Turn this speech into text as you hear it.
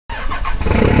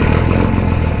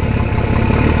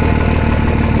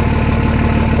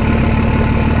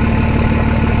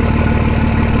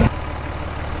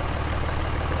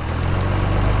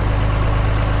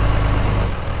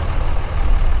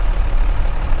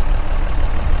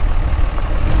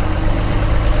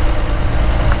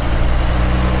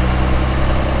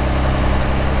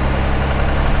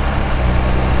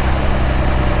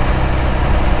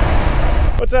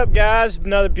What's up, guys?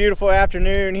 Another beautiful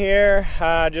afternoon here.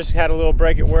 Just had a little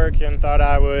break at work and thought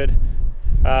I would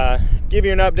give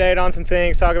you an update on some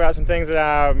things, talk about some things that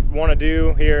I want to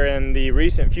do here in the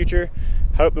recent future.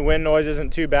 Hope the wind noise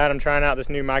isn't too bad. I'm trying out this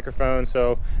new microphone,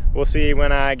 so we'll see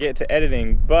when I get to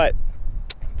editing. But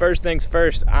first things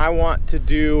first, I want to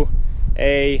do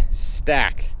a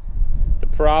stack. The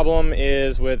problem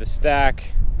is with a stack,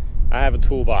 I have a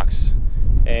toolbox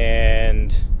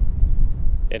and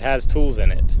it has tools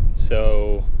in it,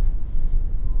 so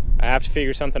I have to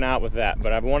figure something out with that.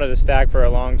 But I've wanted a stack for a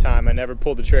long time. I never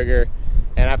pulled the trigger,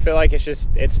 and I feel like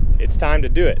it's time to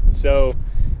do it. So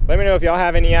let me know if y'all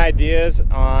have any ideas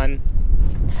on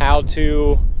how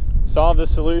to solve the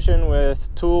solution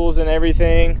with tools and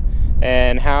everything,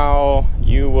 and how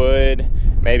you would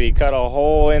maybe cut a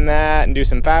hole in that and do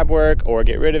some fab work, or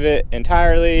get rid of it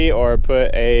entirely, or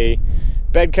put a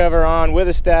bed cover on with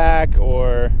a stack,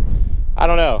 or I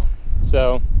don't know.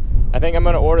 So I think I'm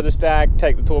going to order the stack,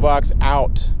 take the toolbox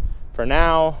out for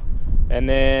now, and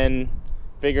then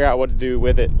figure out what to do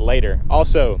with it later.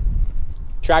 Also,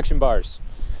 traction bars.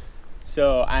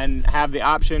 So I have the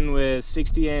option with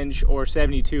 60-inch or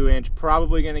 72-inch.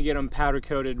 Probably going to get them powder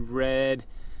coated red.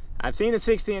 I've seen the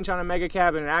 60-inch on a mega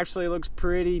cab and it actually looks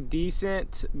pretty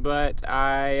decent, but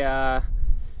I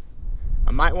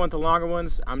might want the longer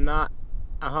ones. I'm not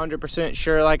 100%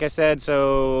 sure, like I said,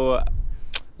 so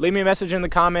leave me a message in the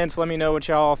comments. Let me know what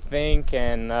y'all think,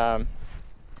 and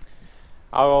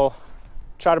I'll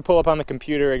try to pull up on the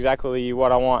computer exactly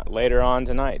what I want later on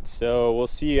tonight. So we'll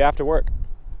see you after work.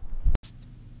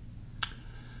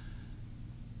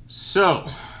 So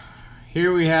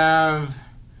here we have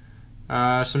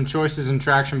some choices in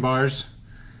traction bars.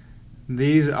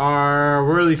 These are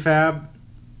Whirly Fab,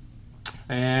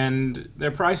 and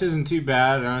their price isn't too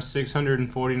bad,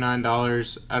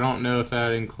 $649. I don't know if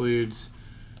that includes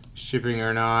shipping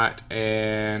or not,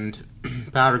 and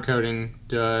powder coating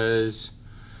doesn't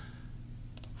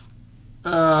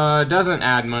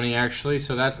add money actually,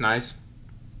 so that's nice.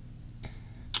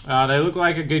 They look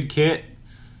like a good kit,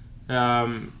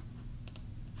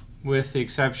 with the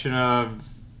exception of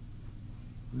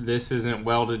this isn't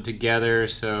welded together,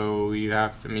 so you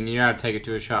have to, you gotta take it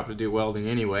to a shop to do welding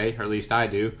anyway, or at least I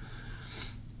do.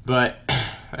 But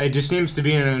it just seems to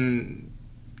be in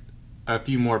a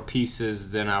few more pieces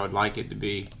than I would like it to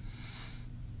be.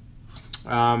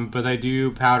 But they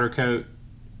do powder coat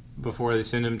before they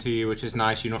send them to you, which is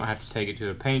nice. You don't have to take it to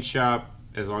a paint shop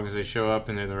as long as they show up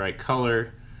and they're the right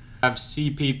color. I have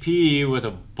CPP with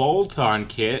a bolt-on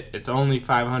kit. It's only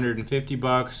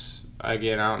 $550.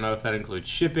 Again, I don't know if that includes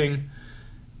shipping,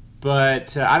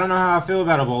 but I don't know how I feel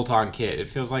about a bolt-on kit. It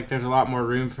feels like there's a lot more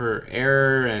room for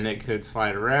error, and it could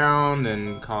slide around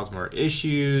and cause more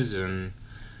issues, and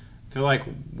I feel like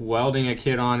welding a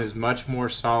kit on is much more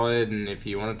solid, and if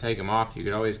you want to take them off, you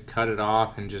could always cut it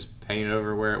off and just paint it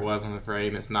over where it was on the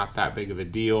frame. It's not that big of a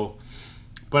deal,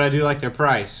 but I do like their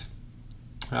price.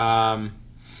 And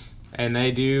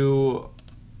they do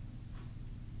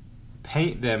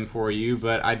paint them for you,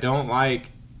 but I don't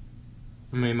like,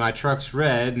 my truck's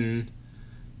red and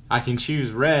I can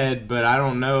choose red, but I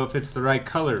don't know if it's the right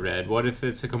color red. What if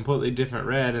it's a completely different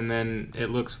red and then it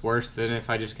looks worse than if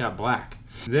I just got black?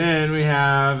 Then we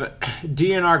have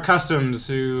DNR Customs,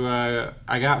 who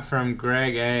I got from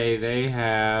Greg A. They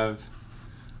have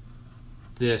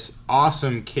this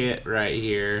awesome kit right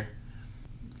here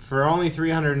for only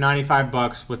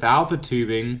 $395 without the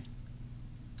tubing.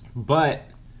 But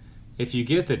if you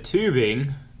get the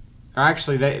tubing, or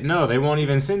actually they won't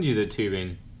even send you the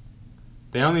tubing.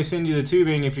 They only send you the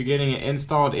tubing if you're getting it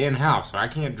installed in-house. So I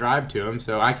can't drive to them,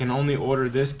 so I can only order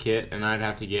this kit, and I'd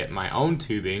have to get my own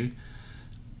tubing,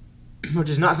 which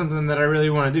is not something that I really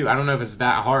want to do. I don't know if it's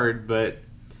that hard, but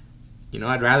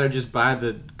I'd rather just buy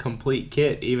the complete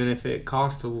kit, even if it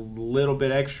costs a little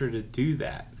bit extra to do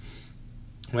that.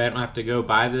 I don't have to go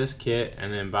buy this kit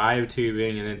and then buy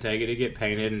tubing and then take it to get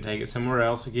painted and take it somewhere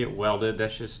else to get welded.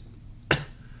 That's just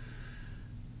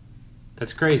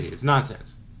that's crazy. It's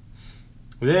nonsense.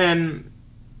 Then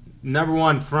number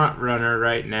one front runner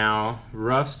right now,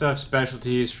 Rough Stuff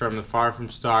Specialties from the Far From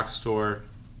Stock store.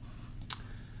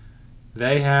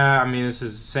 They have, this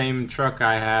is the same truck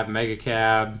I have, Mega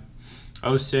Cab,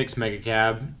 06 Mega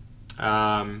Cab,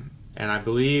 and I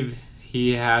believe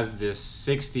he has this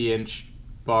 60-inch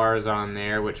bars on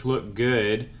there, which look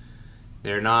good.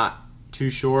 They're not too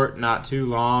short, not too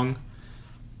long.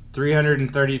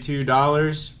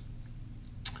 $332,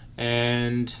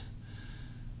 and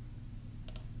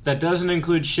that doesn't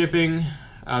include shipping.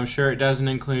 I'm sure it doesn't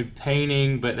include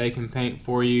painting, but they can paint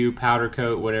for you, powder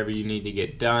coat, whatever you need to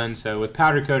get done. So with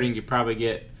powder coating, you probably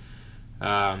get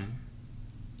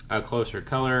a closer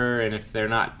color, and if they're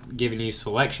not giving you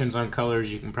selections on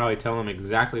colors, you can probably tell them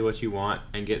exactly what you want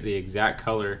and get the exact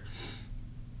color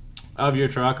of your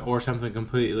truck, or something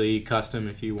completely custom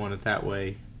if you want it that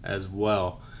way as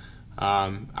well.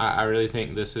 I really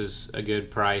think this is a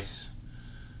good price,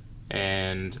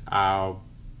 and I'll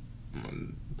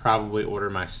probably order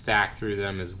my stack through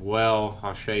them as well.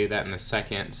 I'll show you that in a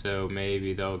second. So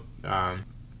maybe they'll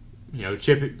you know,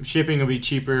 shipping will be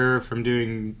cheaper from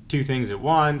doing two things at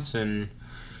once, and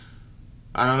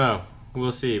I don't know,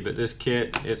 we'll see. But this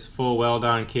kit, it's a full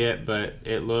weld-on kit, but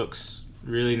it looks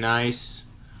really nice.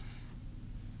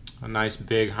 A nice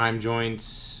big heim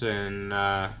joints and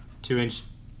 2-inch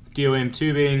DOM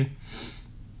tubing.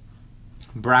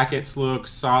 Brackets look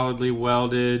solidly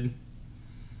welded.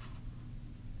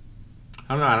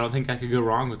 I don't know, I don't think I could go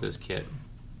wrong with this kit.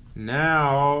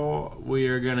 Now we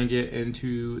are gonna get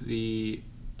into the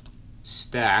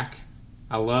stack.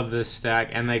 I love this stack,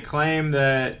 and they claim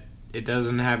that it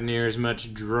doesn't have near as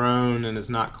much drone and it's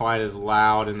not quite as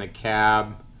loud in the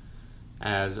cab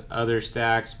as other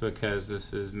stacks because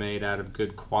this is made out of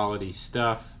good quality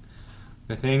stuff.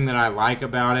 The thing that I like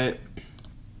about it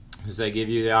is they give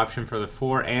you the option for the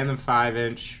 4 and the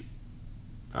 5-inch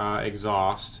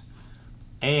exhaust,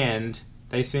 and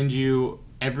they send you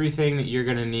everything that you're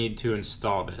going to need to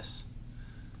install this.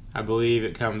 I believe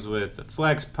it comes with the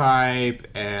flex pipe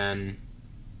and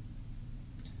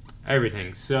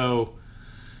everything. So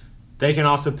they can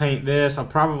also paint this. I'll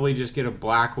probably just get a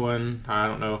black one. I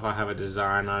don't know if I have a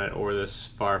design on it or this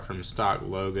far from stock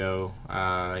logo.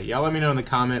 Y'all let me know in the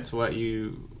comments what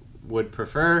you would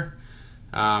prefer.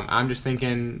 I'm just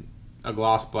thinking a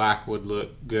gloss black would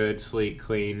look good, sleek,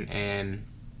 clean, and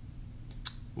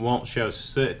won't show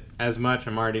soot as much.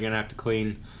 I'm already gonna have to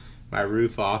clean my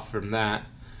roof off from that.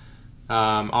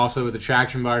 Also with the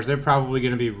traction bars, they're probably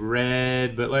gonna be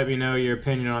red, but let me know your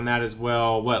opinion on that as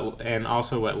well. And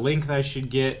also what length I should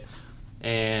get,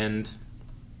 and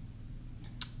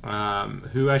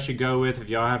who I should go with. If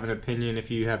y'all have an opinion,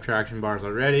 if you have traction bars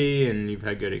already and you've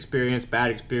had good experience, bad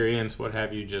experience, what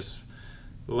have you, just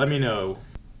let me know.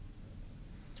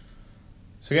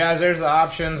 So guys, there's the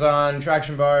options on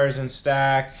traction bars and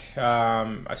stack.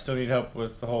 I still need help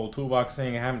with the whole toolbox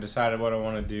thing. I haven't decided what I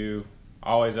want to do.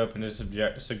 Always open to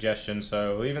suggestions,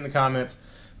 so leave in the comments.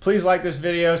 Please like this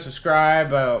video,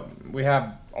 subscribe. We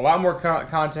have a lot more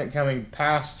content coming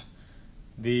past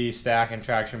the stack and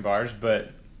traction bars,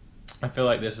 but I feel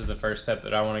like this is the first step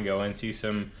that I want to go and see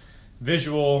some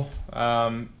visual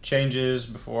changes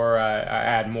before I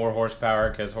add more horsepower,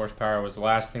 because horsepower was the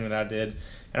last thing that I did.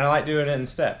 And I like doing it in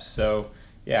steps. So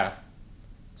yeah,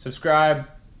 subscribe,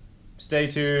 stay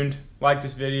tuned, like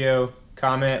this video,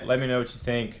 comment, let me know what you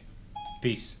think.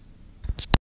 Peace.